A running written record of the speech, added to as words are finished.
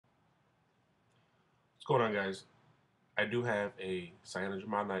What's going on, guys? I do have a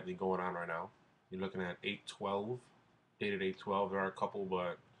Cyanogenmod nightly going on right now. You're looking at 812, dated 812. There are a couple,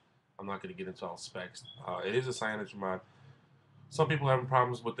 but I'm not going to get into all specs. It is a Cyanogenmod. Some people having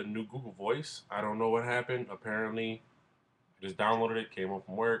problems with the new Google Voice. I don't know what happened. Apparently, I just downloaded it, came home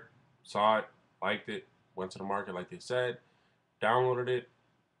from work, saw it, liked it, went to the market like they said, downloaded it,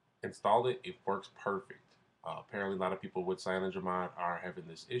 installed it. It works perfect. Apparently, a lot of people with Cyanogenmod are having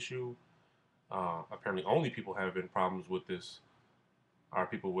this issue. Apparently, only people having problems with this are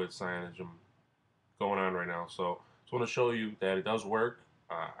people with cyanogen going on right now. So, just want to show you that it does work.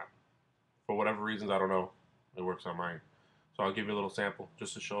 Uh, for whatever reasons, I don't know, it works on mine. So I'll give you a little sample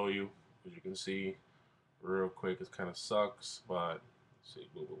just to show you. As you can see, real quick, it kind of sucks, but let's see.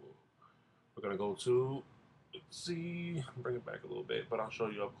 We're gonna go to, let's see, bring it back a little bit, but I'll show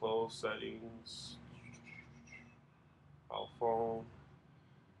you up close. Settings, file phone.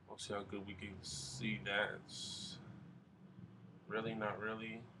 We'll see how good we can see that. It's really not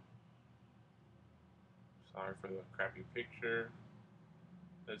really. Sorry for the crappy picture.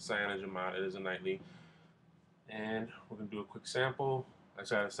 It's Cyanogenmod. It is a nightly. And we're going to do a quick sample. I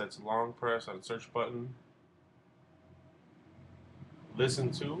just got to set to long press on the search button.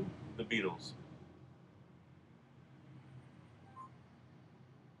 Listen to the Beatles.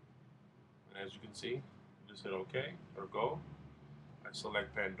 And as you can see, just hit OK or go. I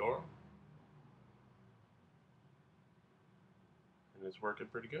select Pandora. And it's working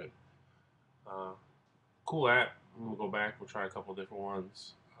pretty good. Uh, cool app. We'll go back. We'll try a couple different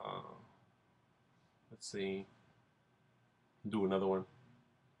ones. Let's see. Do another one.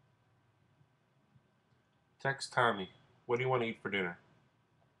 Text Tommy. What do you want to eat for dinner?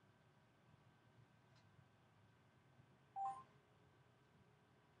 I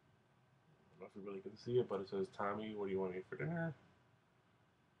don't know if you really can see it, but it says, Tommy, what do you want to eat for dinner?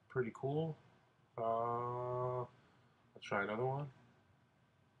 Pretty cool. Let's try another one.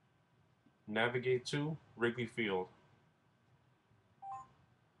 Navigate to Wrigley Field.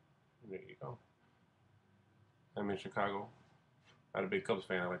 There you go. I'm in Chicago. Not a big Cubs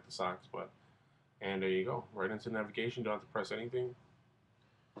fan. I like the Sox, but and there you go. Right into navigation. Don't have to press anything.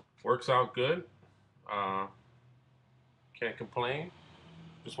 Works out good. Uh, can't complain.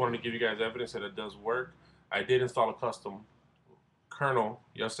 Just wanted to give you guys evidence that it does work. I did install a custom kernel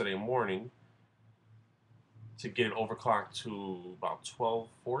yesterday morning to get it overclocked to about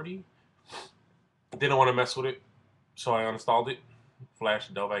 1240. Didn't want to mess with it, so I uninstalled it.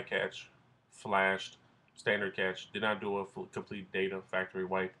 Flashed Delphi cache, flashed standard cache. Did not do a full, complete data factory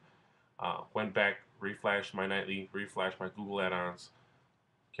wipe. Went back, reflashed my nightly, reflashed my Google add-ons.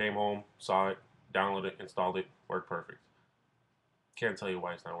 Came home, saw it, downloaded it, installed it, worked perfect. Can't tell you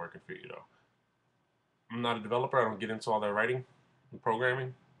why it's not working for you though. I'm not a developer. I don't get into all that writing and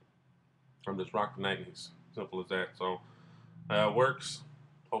programming. I'm just rock the nightlies. Simple as that. So it works.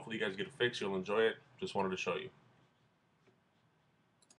 Hopefully you guys get a fix. You'll enjoy it. Just wanted to show you.